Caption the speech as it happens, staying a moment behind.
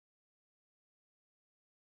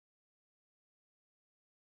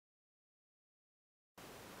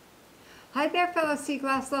Hi there, fellow sea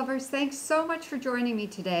glass lovers. Thanks so much for joining me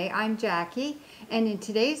today. I'm Jackie, and in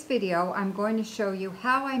today's video, I'm going to show you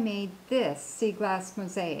how I made this sea glass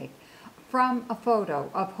mosaic from a photo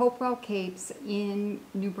of Hopewell Capes in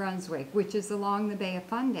New Brunswick, which is along the Bay of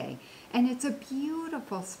Fundy. And it's a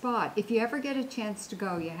beautiful spot. If you ever get a chance to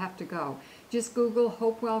go, you have to go. Just Google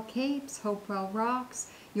Hopewell Capes, Hopewell Rocks.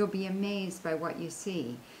 You'll be amazed by what you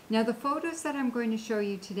see. Now, the photos that I'm going to show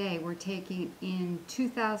you today were taken in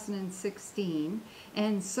 2016,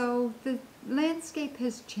 and so the landscape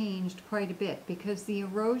has changed quite a bit because the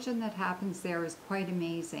erosion that happens there is quite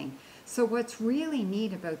amazing. So what's really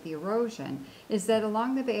neat about the erosion is that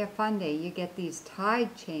along the Bay of Fundy you get these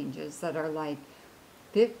tide changes that are like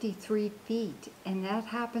 53 feet, and that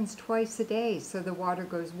happens twice a day. So the water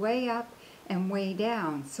goes way up and way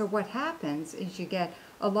down. So what happens is you get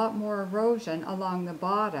a lot more erosion along the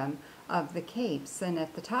bottom of the capes than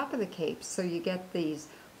at the top of the capes. So you get these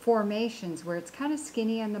formations where it's kind of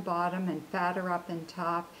skinny on the bottom and fatter up in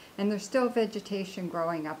top, and there's still vegetation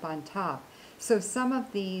growing up on top. So some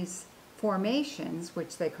of these formations,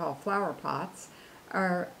 which they call flower pots,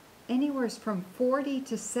 are anywhere from 40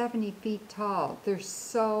 to 70 feet tall. They're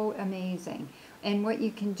so amazing. And what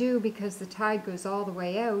you can do, because the tide goes all the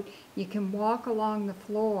way out, you can walk along the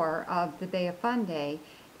floor of the Bay of Fundy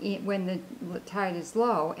when the tide is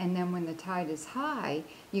low, and then when the tide is high,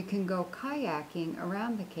 you can go kayaking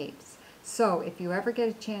around the capes. So if you ever get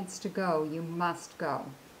a chance to go, you must go.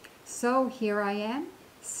 So here I am,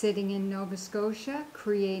 sitting in Nova Scotia,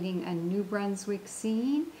 creating a New Brunswick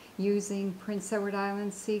scene using Prince Edward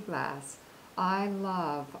Island sea glass. I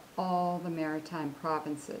love all the maritime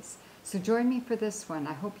provinces. So join me for this one.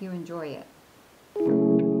 I hope you enjoy it.